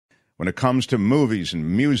when it comes to movies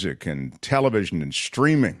and music and television and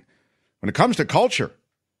streaming, when it comes to culture.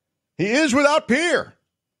 He is without peer.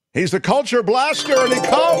 He's the culture blaster, and he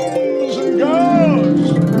comes and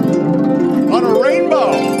goes on a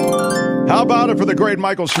rainbow. How about it for the great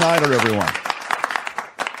Michael Snyder, everyone?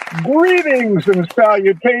 Greetings and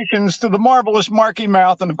salutations to the marvelous Marky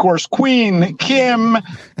Mouth and, of course, Queen Kim.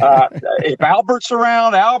 If Albert's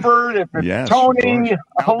around, Albert. If it's yes, Tony,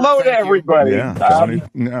 hello to everybody. Yeah, Tony.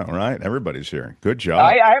 No, right. Everybody's here. Good job.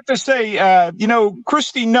 I have to say,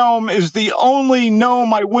 Christy Gnome is the only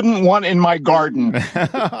gnome I wouldn't want in my garden.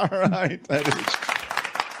 All right, that is.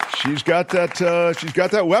 She's got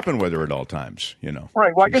that weapon with her at all times,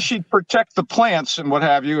 Right. Well, I guess she'd protect the plants and what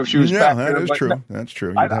have you if she was back there. Yeah, that is true. That's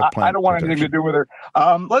true. I don't want anything to do with her.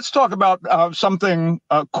 Let's talk about something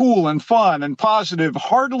cool and fun and positive.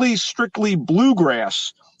 Hardly Strictly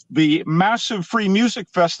Bluegrass, the massive free music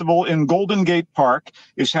festival in Golden Gate Park,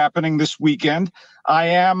 is happening this weekend. I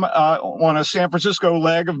am on a San Francisco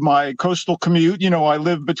leg of my coastal commute. I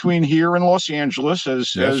live between here and Los Angeles,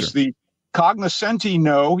 as the cognoscenti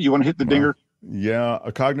know. You want to hit the dinger? Yeah,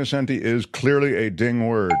 a cognoscenti is clearly a ding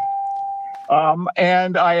word.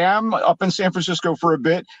 And I am up in San Francisco for a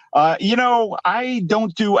bit. I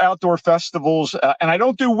don't do outdoor festivals, and I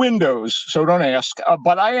don't do windows, so don't ask.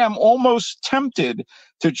 But I am almost tempted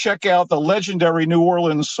to check out the legendary New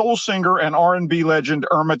Orleans soul singer and R&B legend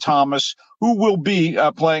Irma Thomas, who will be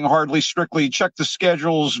playing Hardly Strictly. Check the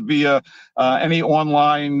schedules via any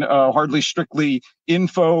online Hardly Strictly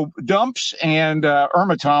info dumps. And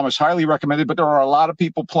Irma Thomas, highly recommended. But there are a lot of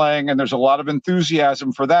people playing, and there's a lot of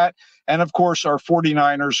enthusiasm for that. And, of course, our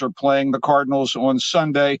 49ers are playing the Cardinals on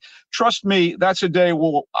Sunday. Trust me, that's a day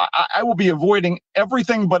I will be avoiding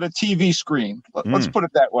everything but a TV screen. Let's put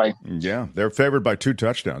it that way. Yeah, they're favored by 2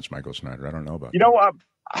 touchdowns, Michael Snyder. I don't know about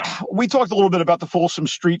we talked a little bit about the Folsom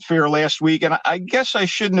Street Fair last week, and I guess I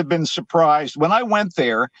shouldn't have been surprised when I went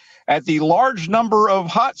there at the large number of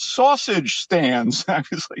hot sausage stands. I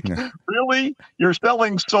was like, Really? You're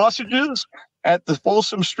selling sausages at the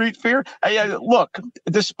Folsom Street Fair? Look,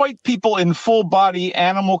 despite people in full-body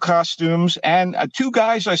animal costumes and 2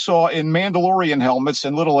 guys I saw in Mandalorian helmets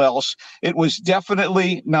and little else, it was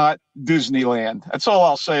definitely not Disneyland. That's all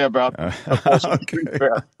I'll say about the Folsom Street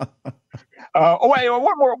Fair.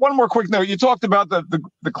 One more quick note. You talked about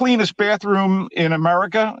the cleanest bathroom in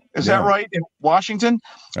America. Is that right? In Washington?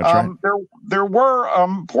 That's right. There were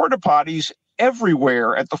porta potties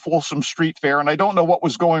everywhere at the Folsom Street Fair, and I don't know what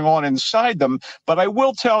was going on inside them, but I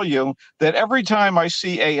will tell you that every time I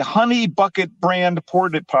see a Honey Bucket brand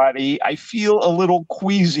porta potty, I feel a little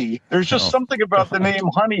queasy. There's just something about the name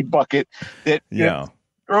Honey Bucket that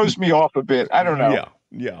throws me off a bit. I don't know.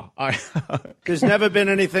 Yeah. There's never been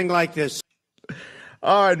anything like this.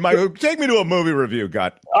 All right, Michael, take me to a movie review,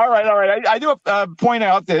 All right. I do point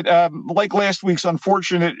out that, like last week's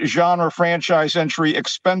unfortunate genre franchise entry,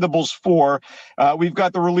 Expendables 4, we've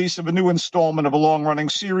got the release of a new installment of a long-running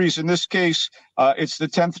series. In this case, it's the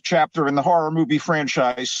 10th chapter in the horror movie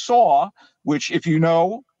franchise Saw, which, if you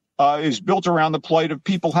know, is built around the plight of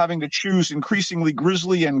people having to choose increasingly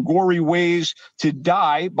grisly and gory ways to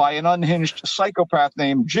die by an unhinged psychopath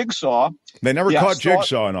named Jigsaw. They never caught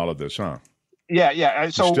Jigsaw in all of this, huh? Yeah.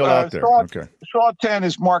 So still out there. Saw 10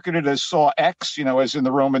 is marketed as Saw X, as in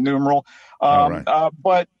the Roman numeral. Right.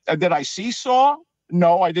 But did I see Saw?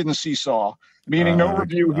 No, I didn't see Saw. Meaning no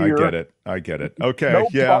review here. I get it. Okay,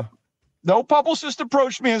 No publicist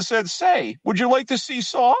approached me and said, "Say, would you like to see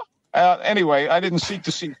Saw?" Anyway, I didn't seek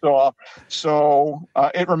to see Saw, so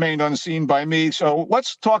it remained unseen by me. So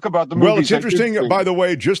let's talk about the movies. Well, it's interesting, by the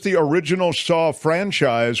way, just the original Saw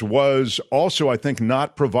franchise was also, I think,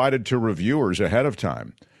 not provided to reviewers ahead of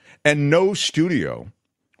time. And no studio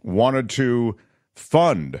wanted to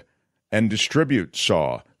fund and distribute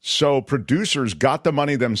Saw. So producers got the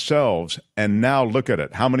money themselves, and now look at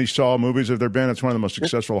it. How many Saw movies have there been? It's one of the most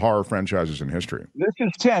successful horror franchises in history. This is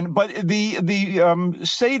 10, but the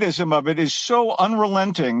sadism of it is so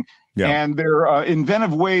unrelenting, and their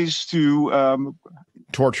inventive ways to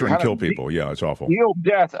torture and kill people. It's awful. Deal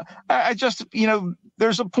death. I just,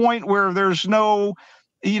 there's a point where there's no,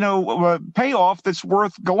 payoff that's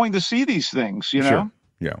worth going to see these things, Sure.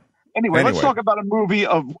 Yeah. Anyway, let's talk about a movie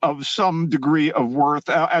of some degree of worth.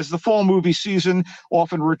 As the fall movie season,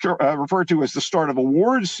 often referred to as the start of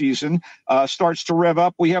awards season, starts to rev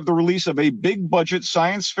up, we have the release of a big-budget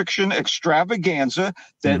science fiction extravaganza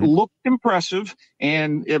that looked impressive,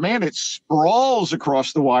 and, man, it sprawls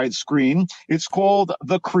across the widescreen. It's called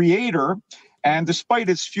The Creator. And despite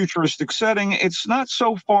its futuristic setting, it's not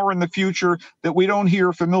so far in the future that we don't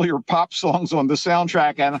hear familiar pop songs on the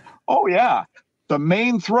soundtrack. And, The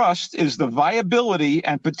main thrust is the viability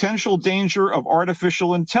and potential danger of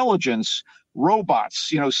artificial intelligence,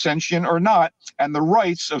 robots, sentient or not, and the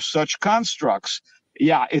rights of such constructs.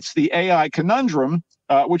 Yeah, it's the AI conundrum,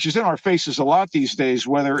 which is in our faces a lot these days,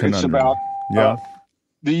 whether it's about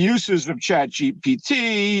the uses of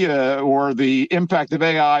ChatGPT or the impact of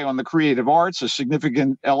AI on the creative arts, a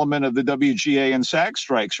significant element of the WGA and SAG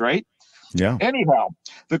strikes, right? Yeah. Anyhow,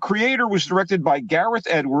 The Creator was directed by Gareth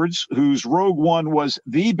Edwards, whose Rogue One was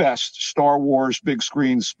the best Star Wars big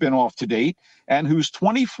screen spin-off to date, and whose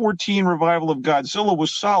 2014 revival of Godzilla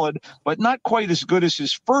was solid, but not quite as good as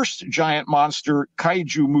his first giant monster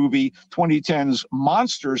kaiju movie, 2010's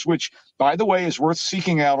Monsters, which, by the way, is worth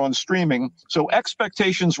seeking out on streaming. So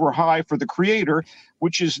expectations were high for The Creator,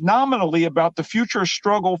 which is nominally about the future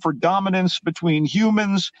struggle for dominance between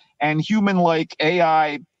humans and human-like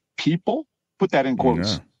AI people. Put that in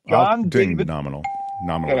quotes. John David nominal.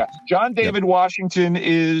 Yeah. John David Washington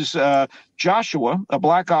is Joshua, a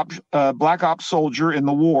black ops soldier in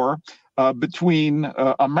the war between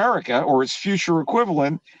America or its future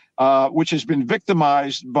equivalent, which has been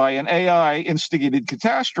victimized by an AI instigated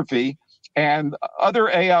catastrophe, and other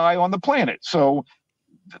AI on the planet. So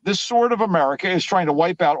this sort of America is trying to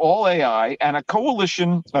wipe out all AI, and a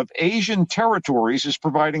coalition of Asian territories is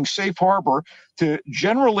providing safe harbor to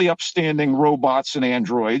generally upstanding robots and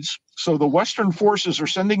androids. So the Western forces are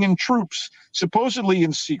sending in troops, supposedly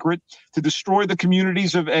in secret, to destroy the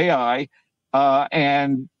communities of AI,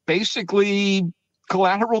 and basically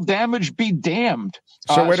collateral damage be damned.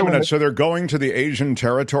 So wait a minute. So they're going to the Asian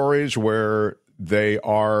territories where they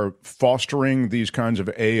are fostering these kinds of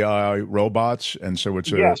AI robots, and so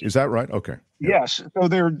it's is that right? Okay. Yes. So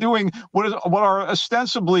they're doing what are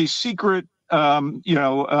ostensibly secret,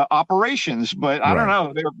 operations, but I don't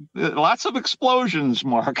know. There are lots of explosions,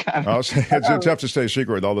 Mark. It's tough to stay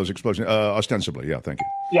secret with all those explosions. Ostensibly, yeah. Thank you.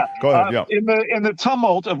 Yeah. Go ahead. In the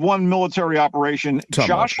tumult of one military operation,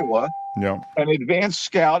 Joshua, an advanced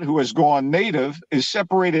scout who has gone native, is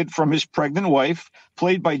separated from his pregnant wife,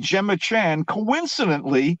 played by Gemma Chan,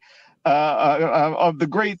 coincidentally, of the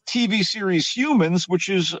great TV series Humans, which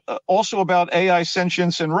is also about AI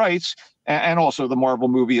sentience and rights, and also the Marvel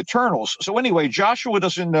movie Eternals. So anyway, Joshua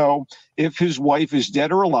doesn't know if his wife is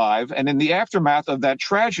dead or alive, and in the aftermath of that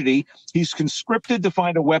tragedy, he's conscripted to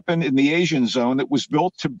find a weapon in the Asian zone that was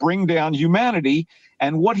built to bring down humanity,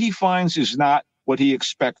 and what he finds is not what he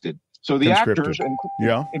expected. So the actors,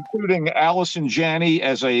 including Allison Janney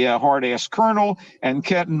as a hard-ass colonel, and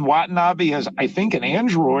Ken Watanabe as, I think, an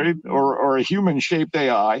android or a human-shaped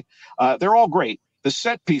AI, they're all great. The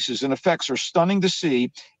set pieces and effects are stunning to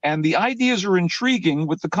see, and the ideas are intriguing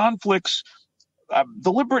with the conflict's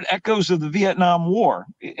deliberate echoes of the Vietnam War.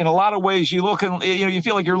 In a lot of ways, you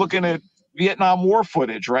feel like you're looking at Vietnam War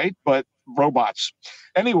footage, right? But robots.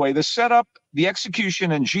 Anyway, the setup, the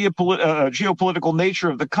execution, and geopolitical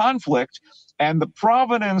nature of the conflict, and the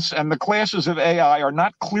provenance and the classes of AI are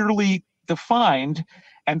not clearly defined.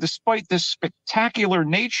 And despite this spectacular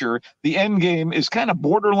nature, the end game is kind of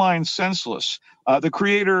borderline senseless. The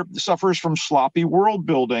Creator suffers from sloppy world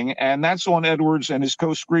building, and that's on Edwards and his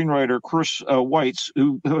co-screenwriter, Chris Weitz,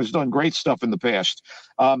 who has done great stuff in the past.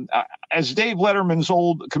 As Dave Letterman's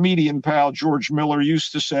old comedian pal, George Miller,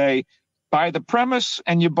 used to say, buy the premise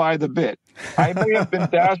and you buy the bit. I may have been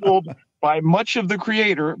dazzled by much of The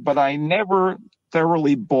Creator, but I never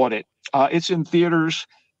thoroughly bought it. It's in theaters.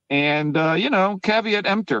 And, caveat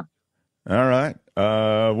emptor. All right.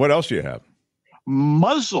 What else do you have?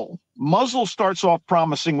 Muzzle. Muzzle starts off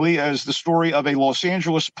promisingly as the story of a Los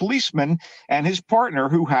Angeles policeman and his partner,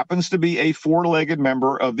 who happens to be a four-legged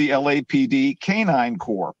member of the LAPD Canine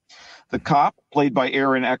Corps. The cop, played by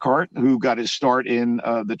Aaron Eckhart, who got his start in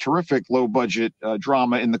the terrific low-budget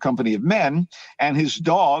drama In the Company of Men, and his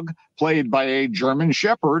dog, played by a German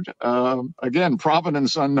Shepherd, again,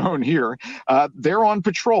 provenance unknown here, they're on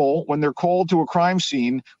patrol when they're called to a crime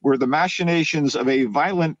scene where the machinations of a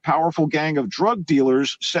violent, powerful gang of drug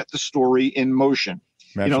dealers set the story in motion.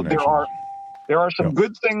 There are some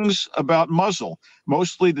good things about Muzzle,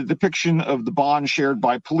 mostly the depiction of the bond shared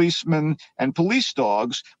by policemen and police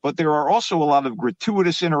dogs, but there are also a lot of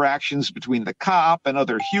gratuitous interactions between the cop and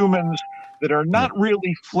other humans that are not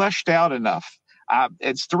really fleshed out enough.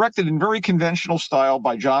 It's directed in very conventional style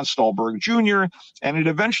by John Stolberg Jr., and it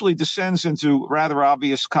eventually descends into rather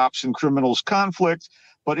obvious cops and criminals conflict,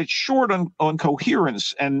 but it's short on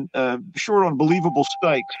coherence and short on believable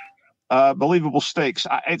stakes.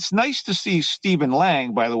 It's nice to see Stephen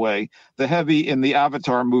Lang, by the way, the heavy in the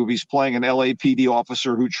Avatar movies, playing an LAPD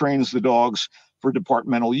officer who trains the dogs for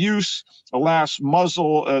departmental use. Alas,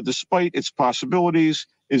 Muzzle, despite its possibilities,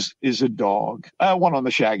 is a dog, one on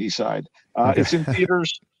the shaggy side. Okay. It's in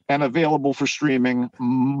theaters and available for streaming.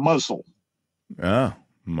 Muzzle. Ah,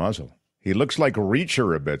 Muzzle. He looks like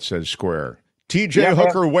Reacher a bit, says Square. TJ Yeah,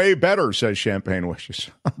 Hooker way better, says Champagne Wishes.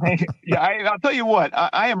 yeah, I'll tell you what.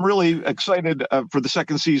 I am really excited for the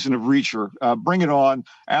second season of Reacher. Bring it on.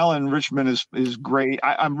 Alan Richman is great.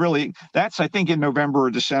 I'm really, that's I think in November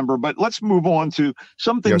or December. But let's move on to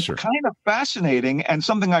something Yes, sir. kind of fascinating and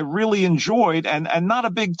something I really enjoyed and not a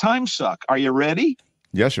big time suck. Are you ready?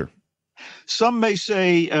 Yes, sir. Some may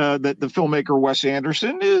say that the filmmaker Wes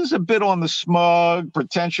Anderson is a bit on the smug,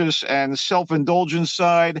 pretentious, and self-indulgent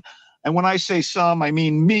side. And when I say some, I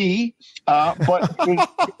mean me. But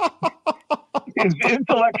his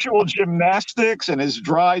intellectual gymnastics and his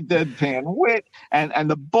dry, deadpan wit and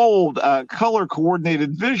the bold,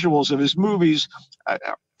 color-coordinated visuals of his movies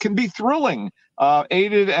can be thrilling,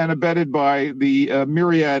 aided and abetted by the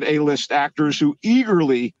myriad A-list actors who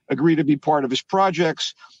eagerly agree to be part of his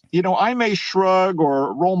projects. You know, I may shrug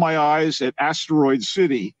or roll my eyes at Asteroid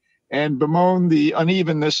City and bemoan the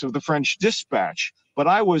unevenness of the French Dispatch, but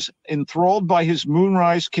I was enthralled by his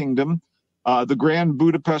Moonrise Kingdom, the Grand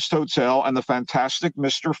Budapest Hotel, and the fantastic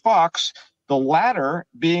Mr. Fox, the latter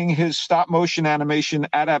being his stop-motion animation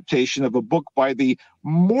adaptation of a book by the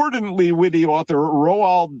mordantly witty author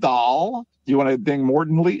Roald Dahl. Do you want to ding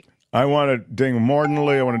mordantly? I want to ding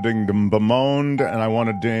mordantly, I want to ding bemoaned, and I want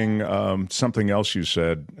to ding something else you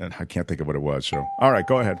said, and I can't think of what it was. So, all right,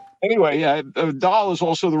 go ahead. Anyway, Dahl is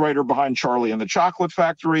also the writer behind Charlie and the Chocolate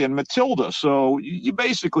Factory and Matilda, so you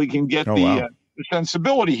basically can get the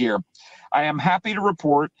sensibility here. I am happy to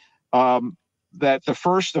report that the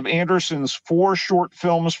first of Anderson's 4 short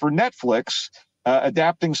films for Netflix,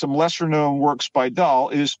 adapting some lesser-known works by Dahl,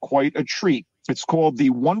 is quite a treat. It's called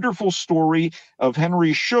The Wonderful Story of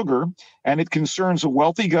Henry Sugar, and it concerns a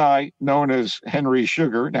wealthy guy known as Henry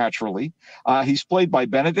Sugar, naturally. He's played by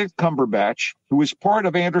Benedict Cumberbatch, who is part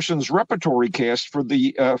of Anderson's repertory cast for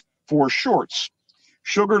the 4 shorts.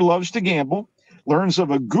 Sugar loves to gamble, learns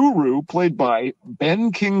of a guru played by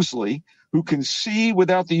Ben Kingsley, who can see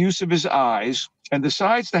without the use of his eyes, and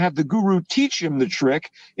decides to have the guru teach him the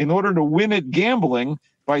trick in order to win at gambling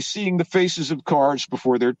by seeing the faces of cards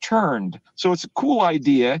before they're turned. So it's a cool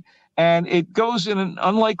idea, and it goes in an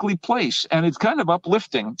unlikely place, and it's kind of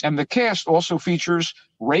uplifting. And the cast also features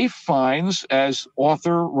Ralph Fiennes as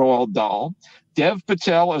author Roald Dahl, Dev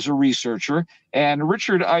Patel as a researcher, and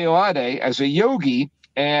Richard Ayoade as a yogi,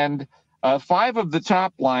 and 5 of the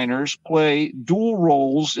top liners play dual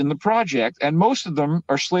roles in the project, and most of them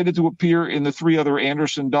are slated to appear in the 3 other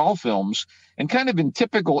Anderson Dahl films. And kind of in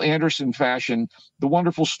typical Anderson fashion, The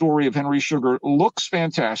Wonderful Story of Henry Sugar looks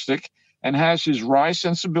fantastic and has his wry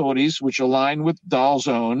sensibilities, which align with Dahl's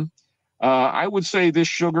own. I would say this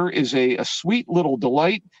Sugar is a sweet little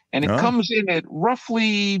delight, and it comes in at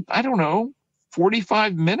roughly,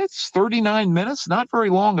 45 minutes, 39 minutes, not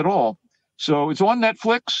very long at all. So it's on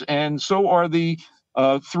Netflix, and so are the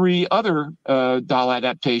 3 other Dahl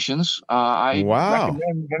adaptations. I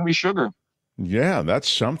recommend Henry Sugar. Yeah,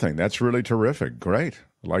 that's something. That's really terrific. Great.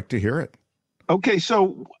 I'd like to hear it. Okay,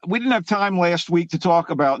 so we didn't have time last week to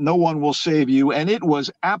talk about No One Will Save You, and it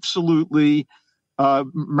was absolutely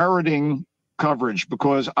meriting coverage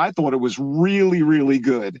because I thought it was really, really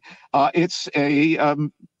good. It's a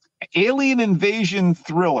alien invasion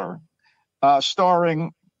thriller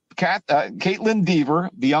starring Caitlin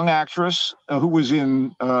Dever, the young actress who was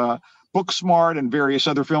in Booksmart and various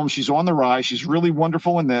other films. She's on the rise. She's really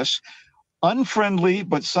wonderful in this. Unfriendly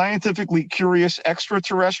but scientifically curious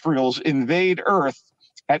extraterrestrials invade Earth,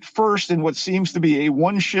 at first in what seems to be a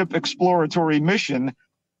one-ship exploratory mission.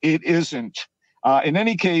 It isn't. In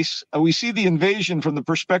any case, we see the invasion from the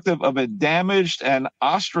perspective of a damaged and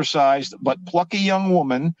ostracized but plucky young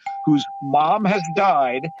woman whose mom has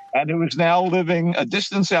died and who is now living a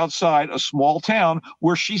distance outside a small town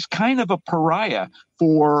where she's kind of a pariah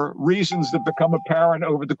for reasons that become apparent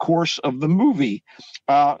over the course of the movie.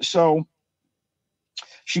 So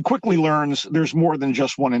she quickly learns there's more than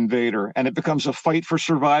just one invader, and it becomes a fight for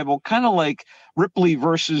survival, kind of like Ripley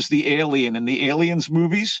versus the alien in the Aliens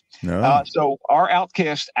movies. So our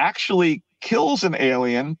outcast actually kills an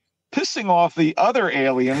alien, pissing off the other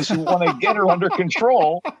aliens who want to get her under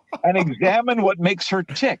control and examine what makes her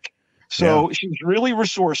tick. So she's really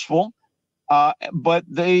resourceful. But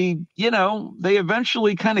they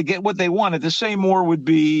eventually kind of get what they wanted. To say more would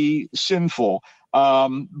be sinful.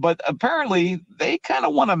 But apparently they kind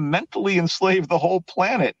of want to mentally enslave the whole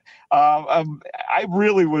planet. I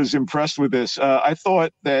really was impressed with this. I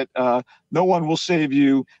thought that No One Will Save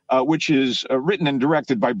You, which is written and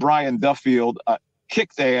directed by Brian Duffield,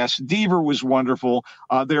 kicked ass. Deaver was wonderful.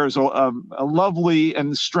 There's a lovely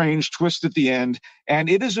and strange twist at the end, and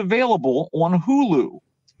it is available on Hulu.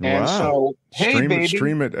 And so, hey, baby.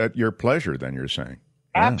 Stream it at your pleasure, then you're saying.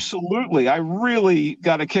 Yeah. Absolutely. I really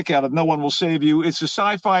got a kick out of No One Will Save You. It's a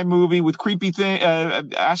sci-fi movie with creepy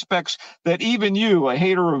aspects that even you, a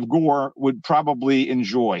hater of gore, would probably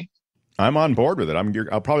enjoy. I'm on board with it.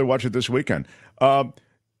 I'll probably watch it this weekend.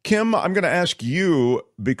 Kim, I'm going to ask you,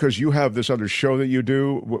 because you have this other show that you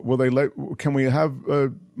do. Can we have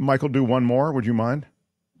Michael do one more? Would you mind?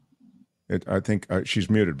 I think she's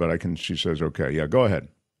muted, but she says, okay. Yeah, go ahead.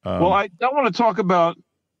 Well, I don't want to talk about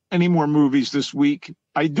any more movies this week.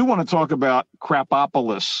 I do want to talk about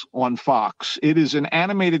Crapopolis on Fox. It is an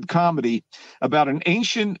animated comedy about an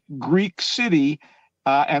ancient Greek city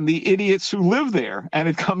and the idiots who live there. And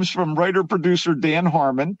it comes from writer-producer Dan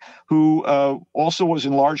Harmon, who also was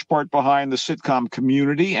in large part behind the sitcom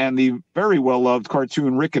Community and the very well-loved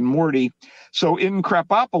cartoon Rick and Morty. So in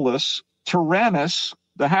Crapopolis, Tyrannus,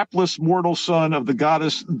 the hapless mortal son of the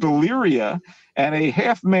goddess Deliria, and a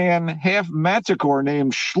half-man, half-manticore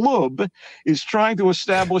named Shlub, is trying to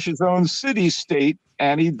establish his own city-state,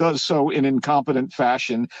 and he does so in incompetent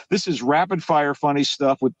fashion. This is rapid-fire funny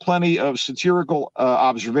stuff with plenty of satirical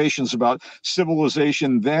observations about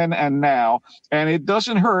civilization then and now. And it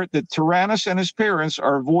doesn't hurt that Tyrannus and his parents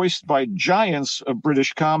are voiced by giants of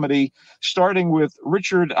British comedy, starting with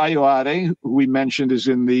Richard Ayoade, who we mentioned is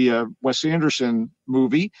in the Wes Anderson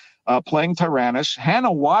movie, playing Tyrannus.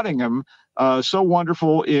 Hannah Waddingham, so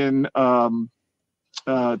wonderful in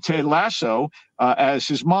Ted Lasso as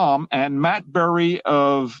his mom, and Matt Berry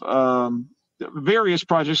of various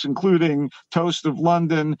projects, including Toast of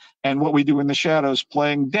London and What We Do in the Shadows,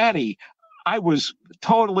 playing Daddy. I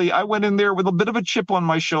went in there with a bit of a chip on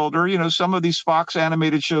my shoulder. You know, some of these Fox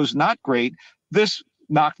animated shows, not great. This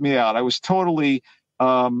knocked me out. I was totally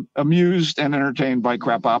amused and entertained by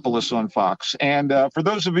Crapopolis on Fox. And for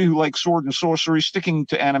those of you who like sword and sorcery, sticking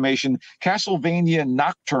to animation, Castlevania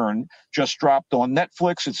Nocturne just dropped on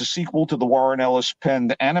Netflix. It's a sequel to the Warren Ellis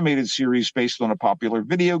penned animated series based on a popular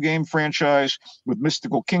video game franchise with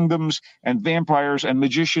mystical kingdoms and vampires and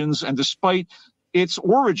magicians. And despite its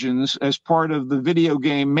origins as part of the video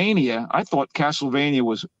game mania, I thought Castlevania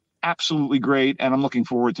was absolutely great, and I'm looking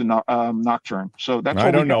forward to Nocturne. So that's.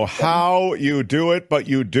 I don't know how you do it, but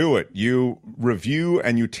you do it. You review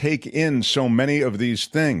and you take in so many of these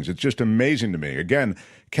things. It's just amazing to me. Again,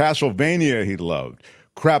 Castlevania he loved.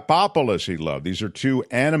 Crapopolis he loved. These are two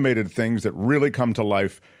animated things that really come to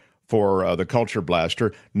life for the Culture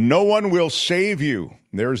Blaster. No One Will Save You.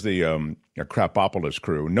 There's the Crapopolis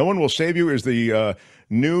crew. No One Will Save You is the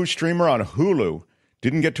new streamer on Hulu.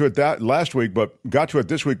 Didn't get to it that last week, but got to it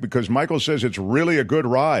this week because Michael says it's really a good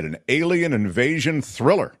ride, an alien invasion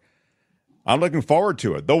thriller. I'm looking forward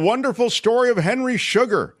to it. The Wonderful Story of Henry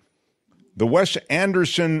Sugar, the Wes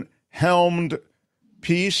Anderson helmed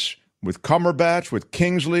piece with Cumberbatch, with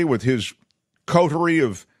Kingsley, with his coterie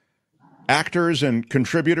of actors and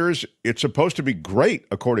contributors. It's supposed to be great,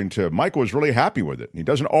 according to Michael. Was really happy with it. He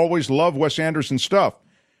doesn't always love Wes Anderson stuff,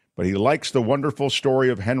 but he likes The Wonderful Story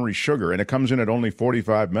of Henry Sugar, and it comes in at only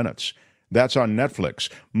 45 minutes. That's on Netflix.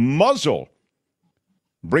 Muzzle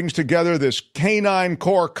brings together this canine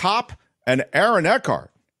corps cop and Aaron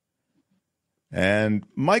Eckhart. And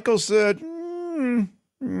Michael said,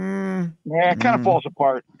 yeah, it kind of falls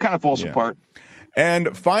apart. Apart.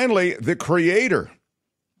 And finally, The Creator,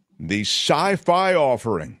 the sci-fi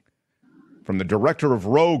offering from the director of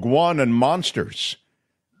Rogue One and Monsters.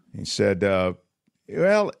 He said,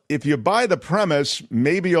 well, if you buy the premise,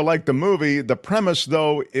 maybe you'll like the movie. The premise,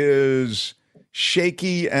 though, is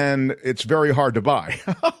shaky and it's very hard to buy.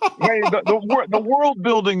 The world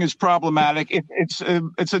building is problematic. It's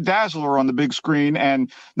a dazzler on the big screen, and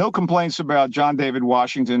no complaints about John David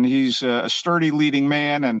Washington. He's a sturdy leading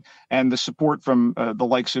man, and the support from the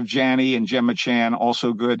likes of Janney and Gemma Chan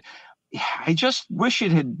also good. I just wish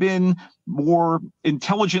it had been more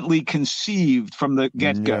intelligently conceived from the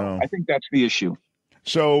get-go. No. I think that's the issue.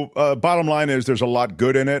 So bottom line is there's a lot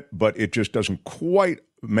good in it, but it just doesn't quite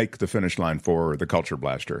make the finish line for the Culture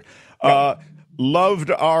Blaster. Loved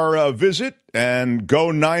our visit, and go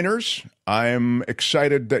Niners. I'm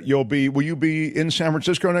excited that will you be in San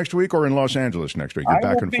Francisco next week or in Los Angeles next week? You're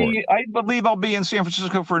back and forth. I believe I'll be in San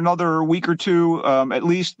Francisco for another week or two at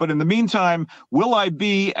least. But in the meantime, will I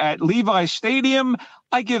be at Levi's Stadium?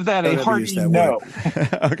 I give that a hearty no.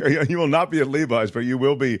 Okay, you will not be at Levi's, but you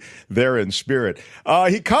will be there in spirit.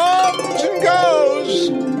 He comes and goes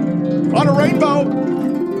on a rainbow.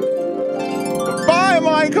 Bye,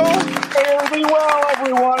 Michael. Fare thee well,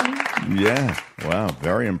 everyone. Yeah, wow,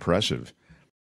 very impressive.